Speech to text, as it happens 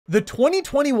The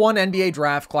 2021 NBA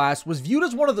draft class was viewed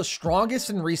as one of the strongest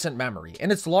in recent memory, and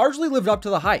it's largely lived up to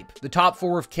the hype. The top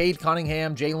four of Cade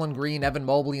Cunningham, Jalen Green, Evan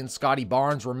Mobley, and Scotty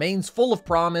Barnes remains full of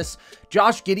promise.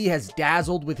 Josh Giddey has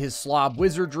dazzled with his slob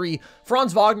wizardry.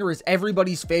 Franz Wagner is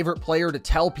everybody's favorite player to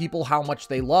tell people how much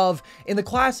they love, and the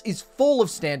class is full of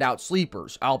standout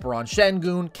sleepers. Alperen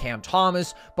Şengün, Cam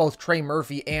Thomas, both Trey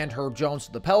Murphy and Herb Jones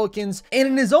to the Pelicans, and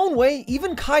in his own way,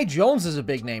 even Kai Jones is a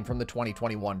big name from the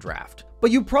 2021 draft. But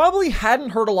you probably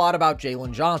hadn't heard a lot about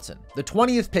Jalen Johnson, the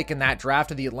 20th pick in that draft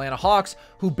of the Atlanta Hawks,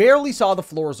 who barely saw the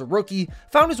floor as a rookie,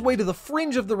 found his way to the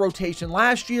fringe of the rotation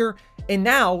last year, and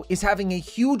now is having a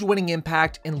huge winning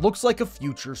impact and looks like a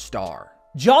future star.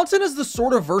 Johnson is the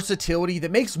sort of versatility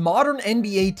that makes modern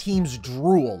NBA teams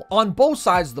drool on both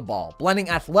sides of the ball, blending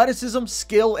athleticism,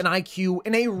 skill, and IQ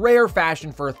in a rare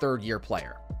fashion for a third-year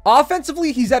player.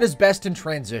 Offensively, he's at his best in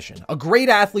transition, a great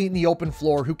athlete in the open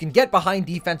floor who can get behind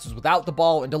defenses without the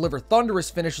ball and deliver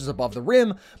thunderous finishes above the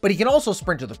rim, but he can also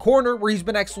sprint to the corner where he's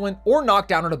been excellent or knock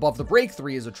down an above the break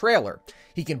three as a trailer.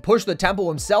 He can push the tempo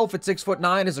himself at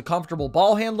 6'9" as a comfortable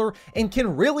ball handler and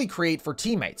can really create for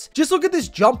teammates. Just look at this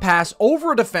jump pass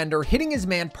over a defender, hitting his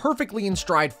man perfectly in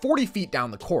stride 40 feet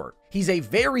down the court. He's a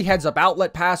very heads-up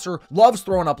outlet passer, loves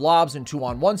throwing up lobs in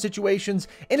 2-on-1 situations,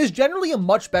 and is generally a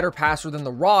much better passer than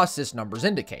the raw assist numbers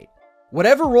indicate.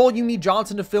 Whatever role you need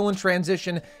Johnson to fill in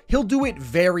transition, he'll do it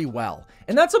very well,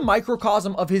 and that's a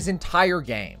microcosm of his entire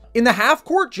game. In the half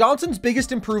court, Johnson's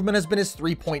biggest improvement has been his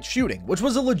three-point shooting, which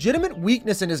was a legitimate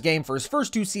weakness in his game for his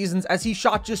first two seasons as he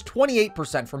shot just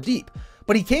 28% from deep.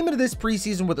 But he came into this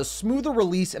preseason with a smoother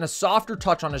release and a softer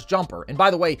touch on his jumper. And by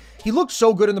the way, he looked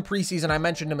so good in the preseason, I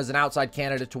mentioned him as an outside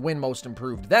candidate to win Most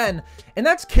Improved then, and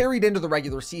that's carried into the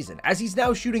regular season, as he's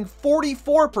now shooting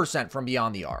 44% from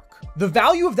beyond the arc. The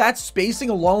value of that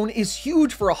spacing alone is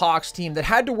huge for a Hawks team that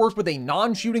had to work with a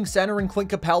non-shooting center in Clint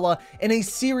Capella and a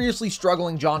seriously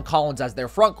struggling John Collins as their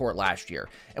frontcourt last year.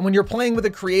 And when you're playing with a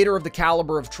creator of the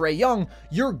caliber of Trae Young,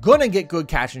 you're gonna get good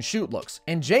catch and shoot looks,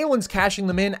 and Jalen's cashing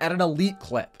them in at an elite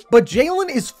clip. But Jalen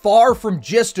is far from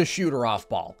just a shooter off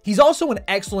ball. He's also an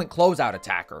excellent closeout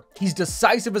attacker. He's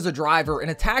decisive as a driver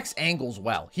and attacks angles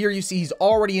well. Here you see he's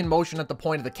already in motion at the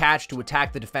point of the catch to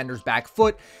attack the defender's back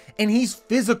foot, and he's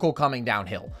physical coming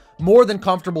downhill, more than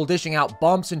comfortable dishing out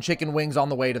bumps and chicken wings on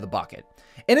the way to the bucket.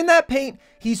 And in that paint,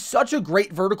 he's such a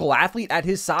great vertical athlete at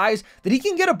his size that he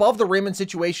can get above the rim in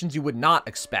situations you would not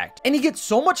expect. And he gets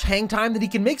so much hang time that he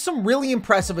can make some really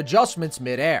impressive adjustments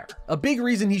mid-air. A big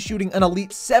reason he's shooting an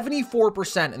elite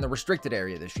 74% in the restricted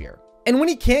area this year. And when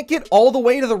he can't get all the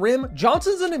way to the rim,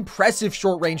 Johnson's an impressive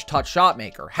short-range touch shot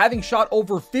maker, having shot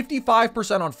over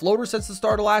 55% on floaters since the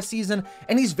start of last season,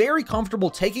 and he's very comfortable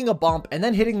taking a bump and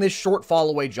then hitting this short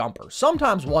fall-away jumper,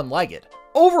 sometimes one-legged.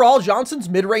 Overall, Johnson's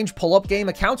mid-range pull-up game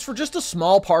accounts for just a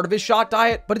small part of his shot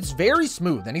diet, but it's very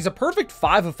smooth, and he's a perfect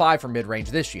 5 of 5 from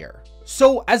mid-range this year.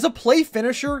 So as a play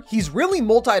finisher, he's really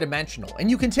multi-dimensional, and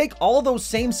you can take all those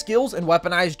same skills and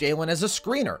weaponize Jalen as a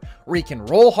screener, where he can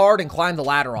roll hard and climb the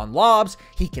ladder on lobs,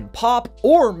 he can pop,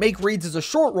 or make reads as a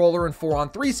short roller in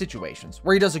 4-on-3 situations,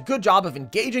 where he does a good job of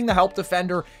engaging the help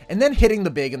defender and then hitting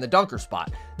the big in the dunker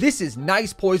spot. This is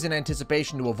nice poison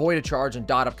anticipation to avoid a charge and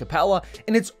dot up Capella,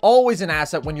 and it's always an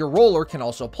asset when your roller can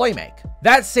also play make.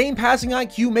 That same passing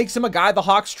IQ makes him a guy the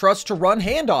Hawks trust to run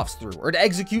handoffs through or to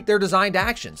execute their designed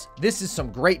actions. This is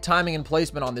some great timing and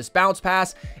placement on this bounce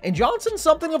pass, and Johnson's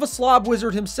something of a slob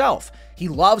wizard himself. He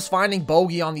loves finding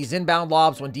bogey on these inbound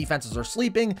lobs when defenses are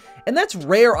sleeping, and that's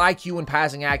rare IQ and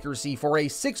passing accuracy for a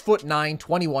 6'9",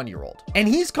 21-year-old. And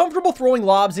he's comfortable throwing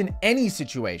lobs in any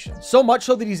situation, so much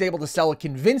so that he's able to sell a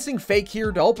convincing fake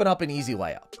here to open up an easy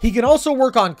layup. He can also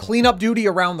work on cleanup duty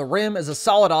around the rim as a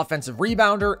solid offensive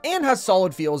rebounder and has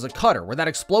solid feel as a cutter, where that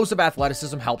explosive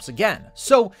athleticism helps again.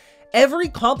 So every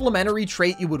complementary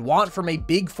trait you would want from a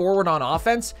big forward on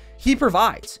offense, he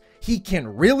provides. He can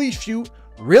really shoot,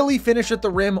 really finish at the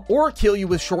rim, or kill you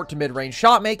with short to mid-range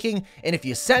shot making, and if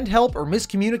you send help or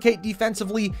miscommunicate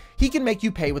defensively, he can make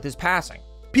you pay with his passing.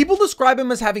 People describe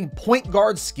him as having point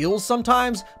guard skills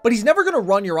sometimes, but he's never going to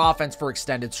run your offense for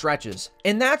extended stretches,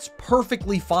 and that's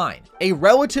perfectly fine. A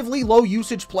relatively low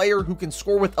usage player who can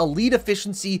score with elite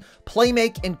efficiency, play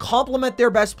make, and complement their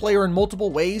best player in multiple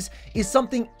ways is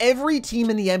something every team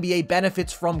in the NBA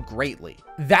benefits from greatly.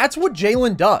 That's what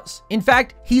Jalen does. In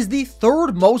fact, he's the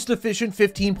third most efficient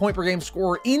 15-point per game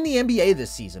scorer in the NBA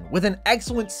this season, with an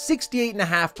excellent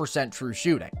 68.5% true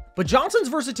shooting. But Johnson's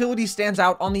versatility stands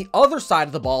out on the other side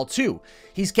of the ball too.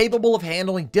 He's capable of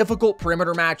handling difficult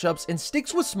perimeter matchups and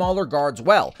sticks with smaller guards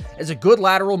well, as a good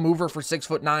lateral mover for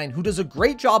 6'9" who does a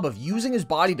great job of using his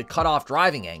body to cut off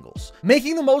driving angles,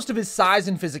 making the most of his size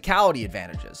and physicality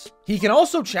advantages. He can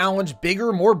also challenge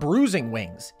bigger, more bruising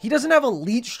wings. He doesn't have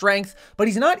elite strength, but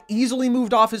he's not easily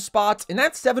moved off his spots, and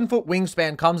that 7-foot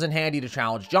wingspan comes in handy to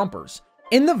challenge jumpers.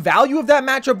 And the value of that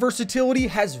matchup versatility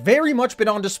has very much been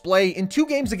on display in 2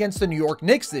 games against the New York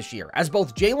Knicks this year, as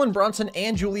both Jalen Brunson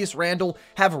and Julius Randle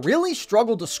have really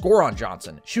struggled to score on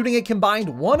Johnson, shooting a combined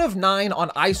 1 of 9 on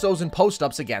ISOs and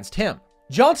post-ups against him.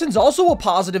 Johnson's also a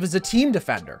positive as a team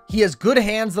defender. He has good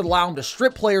hands that allow him to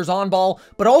strip players on ball,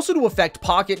 but also to affect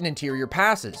pocket and interior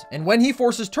passes. And when he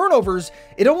forces turnovers,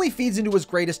 it only feeds into his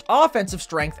greatest offensive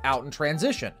strength out in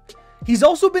transition. He's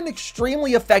also been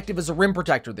extremely effective as a rim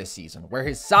protector this season, where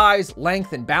his size,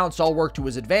 length, and bounce all work to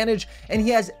his advantage, and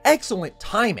he has excellent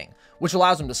timing, which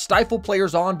allows him to stifle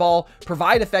players on ball,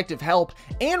 provide effective help,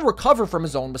 and recover from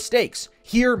his own mistakes.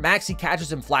 Here, Maxey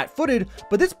catches him flat-footed,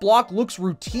 but this block looks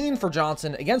routine for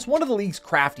Johnson against one of the league's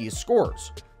craftiest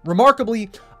scorers.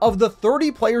 Remarkably, of the 30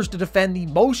 players to defend the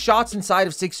most shots inside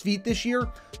of 6 feet this year,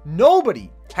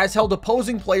 nobody has held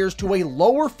opposing players to a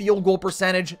lower field goal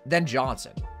percentage than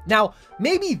Johnson. Now,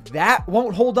 maybe that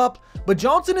won't hold up, but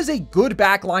Johnson is a good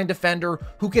backline defender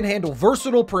who can handle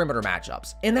versatile perimeter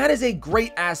matchups, and that is a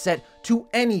great asset to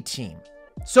any team.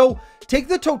 So, take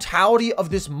the totality of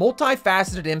this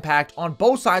multifaceted impact on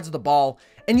both sides of the ball,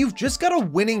 and you've just got a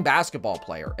winning basketball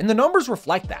player, and the numbers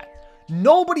reflect that.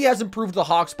 Nobody has improved the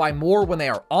Hawks by more when they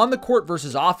are on the court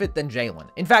versus off it than Jalen.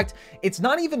 In fact, it's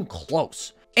not even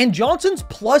close. And Johnson's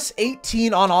plus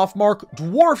 18 on off mark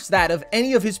dwarfs that of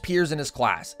any of his peers in his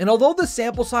class. And although the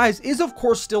sample size is of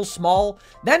course still small,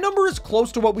 that number is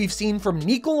close to what we've seen from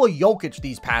Nikola Jokic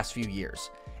these past few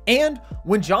years. And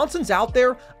when Johnson's out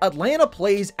there, Atlanta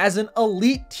plays as an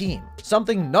elite team,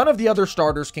 something none of the other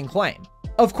starters can claim.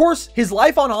 Of course, his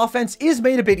life on offense is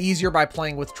made a bit easier by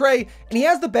playing with Trae, and he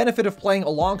has the benefit of playing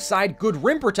alongside good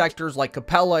rim protectors like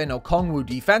Capella and Okongwu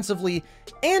defensively,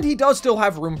 and he does still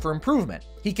have room for improvement.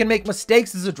 He can make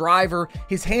mistakes as a driver,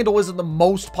 his handle isn't the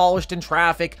most polished in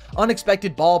traffic,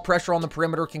 unexpected ball pressure on the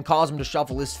perimeter can cause him to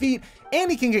shuffle his feet, and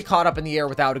he can get caught up in the air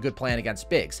without a good plan against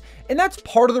bigs. And that's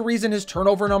part of the reason his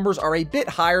turnover numbers are a bit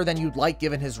higher than you'd like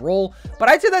given his role, but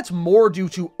I'd say that's more due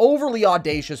to overly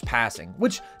audacious passing,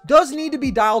 which does need to be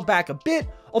dialed back a bit,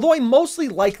 although I mostly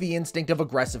like the instinct of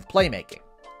aggressive playmaking.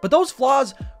 But those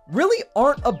flaws really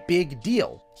aren't a big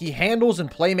deal. He handles and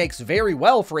playmakes very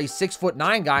well for a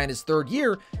 6'9" guy in his 3rd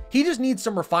year, he just needs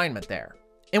some refinement there.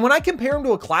 And when I compare him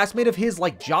to a classmate of his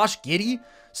like Josh Giddey,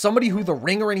 somebody who The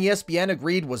Ringer and ESPN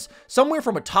agreed was somewhere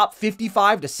from a top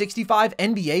 55 to 65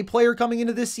 NBA player coming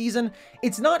into this season,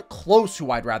 it's not close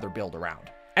who I'd rather build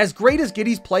around. As great as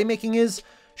Giddey's playmaking is,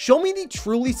 show me the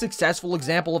truly successful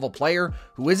example of a player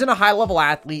who isn't a high-level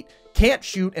athlete, can't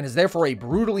shoot, and is therefore a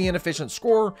brutally inefficient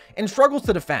scorer, and struggles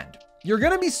to defend. You're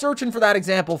going to be searching for that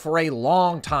example for a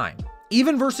long time,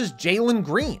 even versus Jalen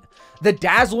Green, the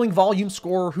dazzling volume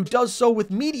scorer who does so with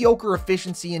mediocre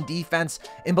efficiency in defense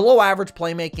and below average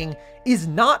playmaking is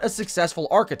not a successful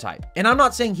archetype. And I'm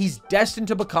not saying he's destined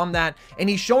to become that, and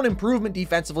he's shown improvement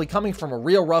defensively coming from a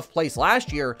real rough place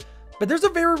last year, but there's a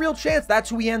very real chance that's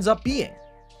who he ends up being.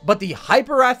 But the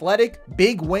hyper-athletic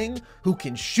big wing who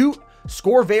can shoot,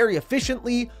 score very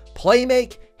efficiently,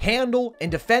 playmake, handle,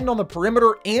 and defend on the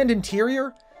perimeter and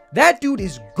interior, that dude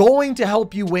is going to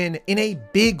help you win in a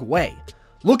big way.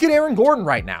 Look at Aaron Gordon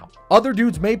right now. Other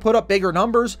dudes may put up bigger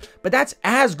numbers, but that's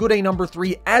as good a number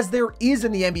 3 as there is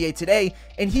in the NBA today,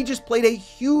 and he just played a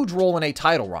huge role in a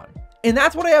title run. And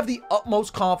that's what I have the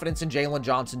utmost confidence in Jalen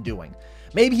Johnson doing.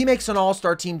 Maybe he makes an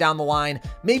all-star team down the line,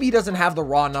 maybe he doesn't have the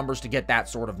raw numbers to get that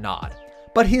sort of nod,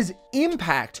 but his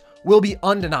impact will be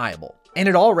undeniable, and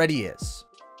it already is.